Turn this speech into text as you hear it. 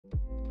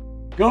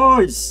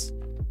Guys,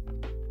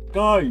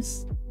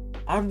 guys,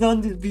 I've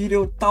done this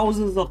video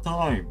thousands of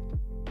times.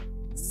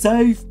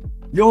 Save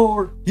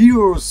your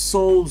hero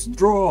souls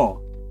draw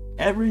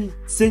every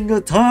single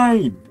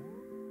time.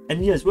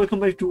 And yes, welcome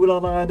back to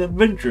Ulala Idle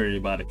Adventure,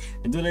 everybody.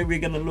 And today we're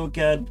gonna look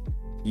at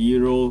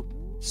hero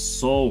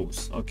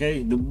souls.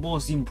 Okay, the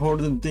most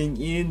important thing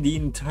in the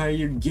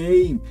entire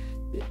game.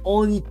 The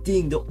only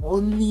thing, the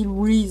only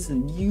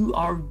reason you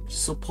are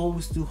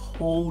supposed to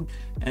hold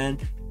and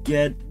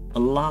get a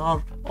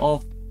lot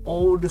of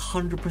all the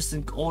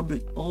 100%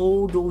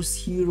 all those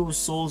hero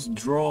souls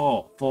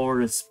draw for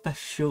a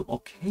special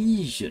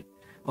occasion.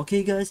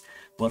 Okay guys,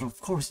 but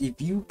of course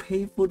if you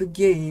pay for the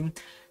game,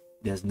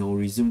 there's no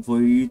reason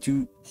for you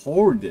to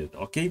hoard it.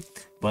 Okay,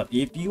 but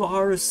if you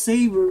are a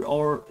saver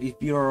or if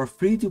you are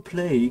free to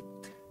play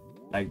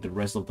like the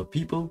rest of the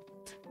people,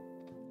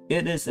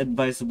 it is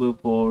advisable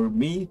for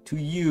me to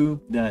you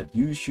that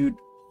you should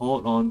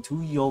hold on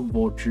to your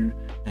voucher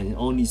and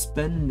only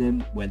spend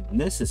them when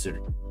necessary.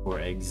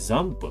 For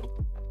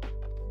example,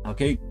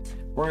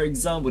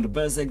 the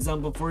best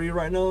example for you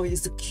right now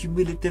is the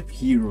cumulative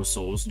hero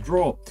souls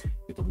draw.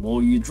 The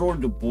more you draw,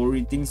 the more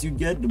things you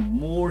get, the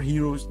more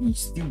heroes you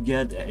still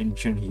get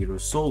ancient hero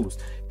souls,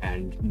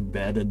 and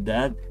better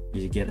that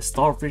you get a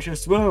starfish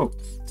as well.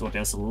 So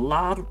there's a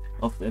lot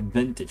of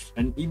advantage,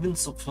 and even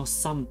so for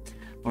some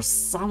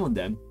of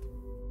them,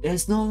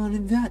 there's not only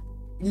that,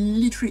 it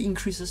literally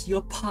increases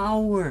your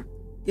power.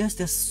 Yes,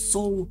 there's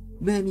so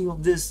many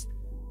of this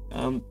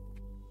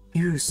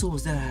hero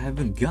souls that I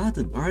haven't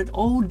gotten. All right,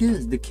 all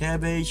this, the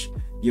cabbage,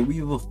 yeah, we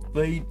have a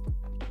fate,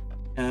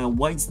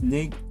 white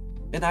snake,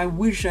 and I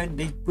wish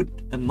they put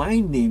my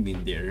name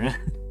in there.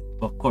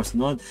 Of course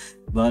not,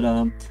 but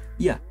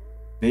yeah,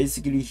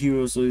 basically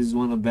hero souls is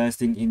one of the best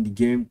thing in the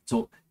game.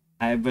 So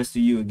I advise to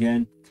you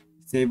again,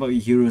 save up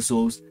your hero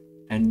souls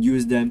and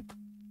use them.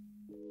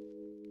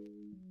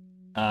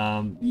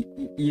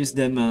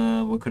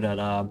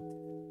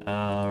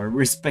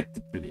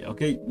 Respectively.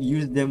 Okay,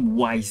 use them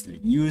wisely.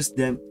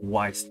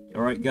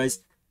 All right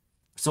guys,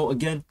 so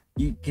again,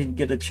 you can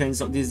get a chance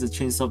of this, you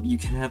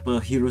can have a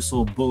hero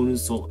soul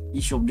bonus. So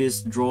each of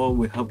this draw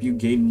will help you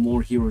gain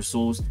more hero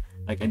souls,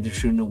 like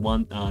additional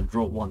one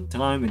draw one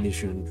time,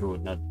 additional draw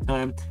another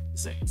time.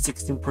 It's a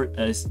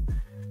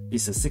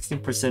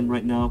 16%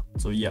 right now.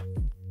 So yeah,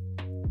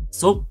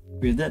 so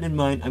with that in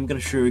mind, I'm gonna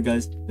show you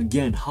guys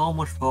again how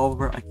much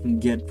power I can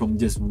get from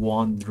just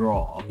one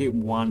draw. Okay,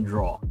 one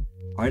draw.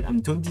 All right,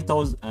 I'm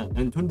 20,000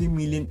 and 20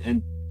 million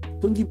and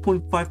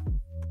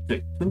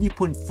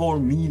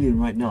 20.4 million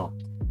right now.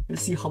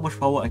 Let's see how much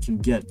power I can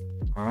get.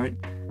 All right,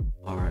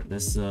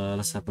 let's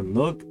have a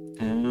look.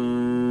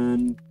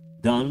 And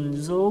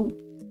Dunzo,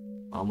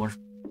 how much?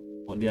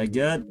 What did I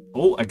get?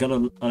 Oh, I got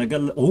oh,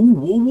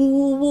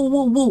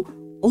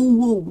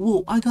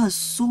 whoa, I got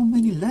so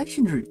many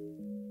legendary.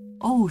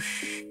 Oh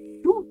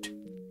shoot,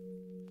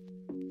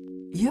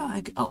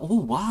 yeah,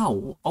 oh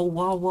wow,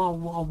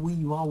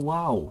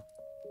 wow.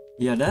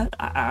 Yeah, that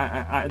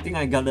I think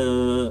I got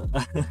a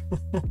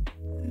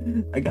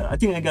I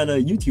think I got a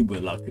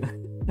YouTuber luck.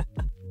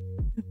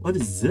 What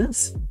is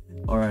this?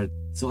 All right,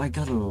 so I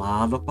got a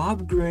lot of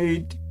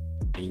upgrade,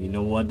 and you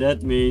know what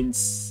that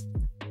means?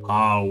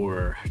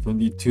 Power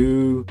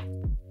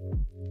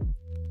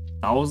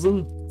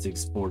 22,000,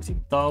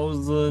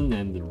 14,000,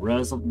 and the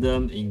rest of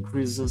them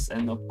increases.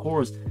 And of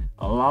course,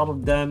 a lot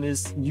of them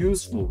is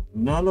useful.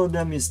 None of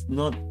them is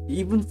not.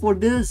 Even for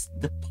this,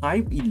 the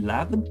pipe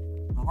 11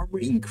 armor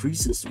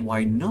increases.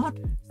 Why not?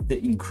 The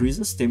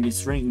increases, damage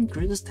strength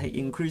increases, tank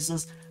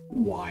increases.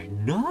 Why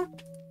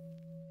not?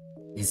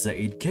 It's a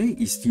 8k,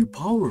 it's still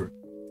power.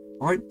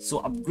 Alright, so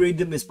upgrade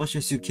them as much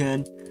as you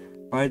can,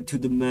 right, to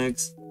the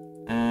max,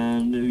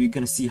 and you're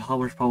gonna see how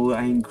much power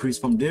I increase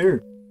from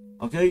there.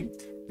 Okay,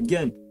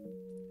 again,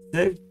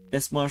 save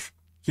as much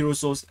hero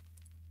souls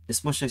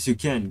as much as you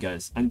can,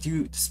 guys,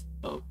 until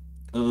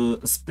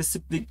a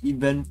specific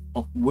event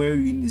of where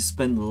you need to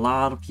spend a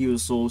lot of hero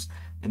souls,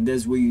 and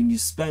that's where you need to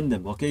spend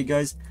them. Okay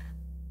guys,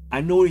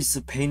 I know it's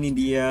a pain in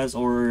the ass,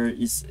 or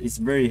it's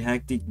very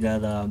hectic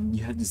that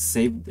you have to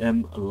save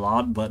them a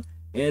lot, but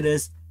it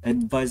is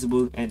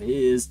advisable and it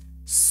is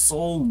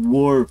so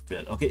worth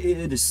it. Okay,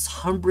 it is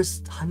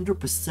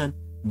 100%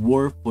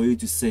 worth for you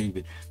to save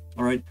it.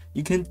 All right,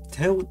 you can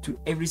tell to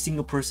every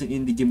single person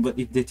in the game, but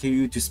if they tell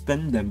you to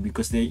spend them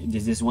because they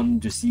just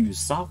want to see you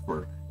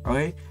suffer, all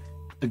right,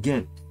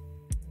 again,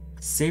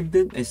 save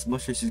them as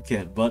much as you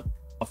can. But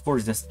of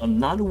course, there's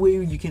another way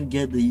you can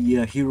get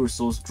the hero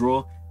souls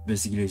draw,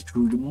 basically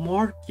through the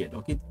market.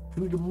 Okay,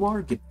 through the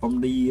market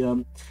from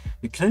the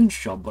clan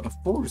shop. But of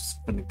course,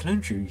 from the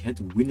clan shop, you have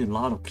to win a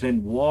lot of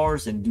clan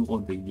wars and do all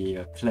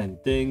the clan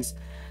things.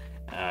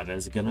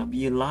 There's gonna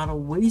be a lot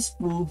of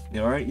wasteful.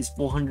 All right, it's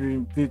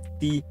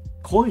 450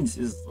 coins.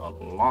 Is a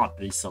lot.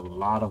 It's a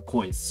lot of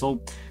coins. So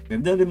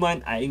with that in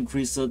mind, I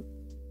increased it.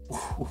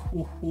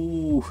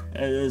 It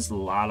is a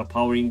lot of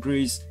power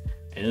increase.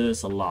 It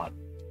is a lot.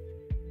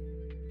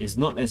 It's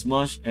not as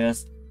much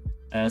as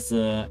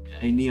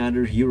any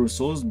other hero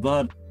souls,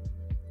 but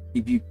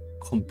if you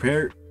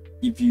compare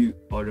if you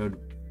order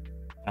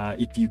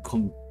if you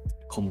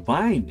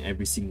combine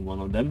every single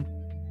one of them,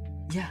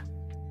 yeah,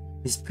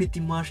 it's pretty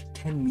much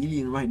 10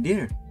 million right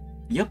there.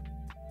 Yep,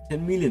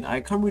 10 million.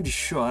 I can't really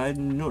sure.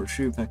 I'm not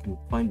sure if I can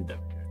find them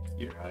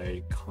here.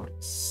 I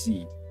can't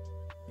see.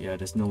 Yeah,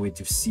 there's no way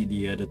to see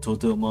the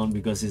total amount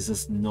because it's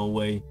just no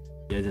way.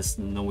 Yeah, there's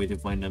no way to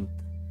find them.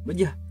 But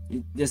yeah,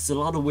 there's a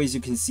lot of ways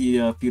you can see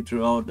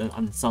filter out and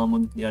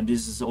unsummon. Yeah,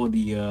 this is all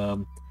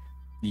the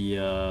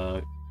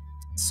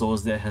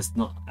souls that has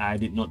not, I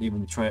did not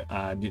even try,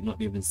 did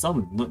not even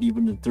summon, not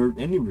even the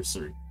 3rd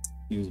anniversary.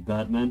 He was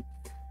Batman.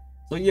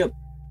 So yep,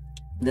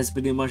 that's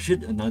pretty much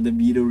it. Another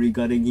video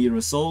regarding hero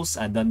souls.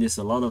 I've done this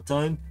a lot of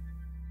time.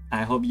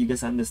 I hope you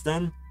guys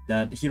understand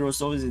that hero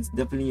souls is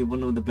definitely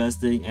one of the best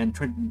thing,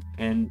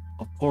 and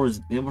of course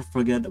never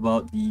forget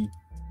about the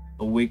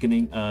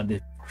awakening,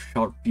 the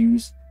short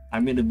fuse. I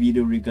made a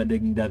video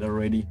regarding that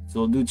already,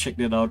 so do check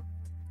that out.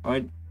 All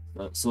right,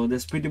 so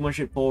that's pretty much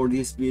it for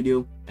this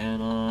video,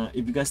 and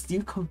if you guys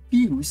still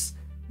confused,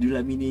 do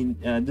let me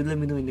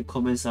know in the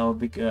comments.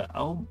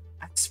 I'll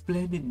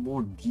explain it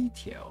more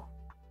detail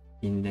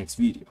in the next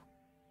video.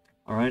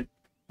 All right,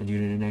 until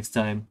the next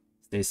time,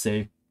 stay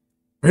safe.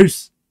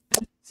 Peace.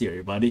 See you,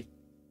 everybody.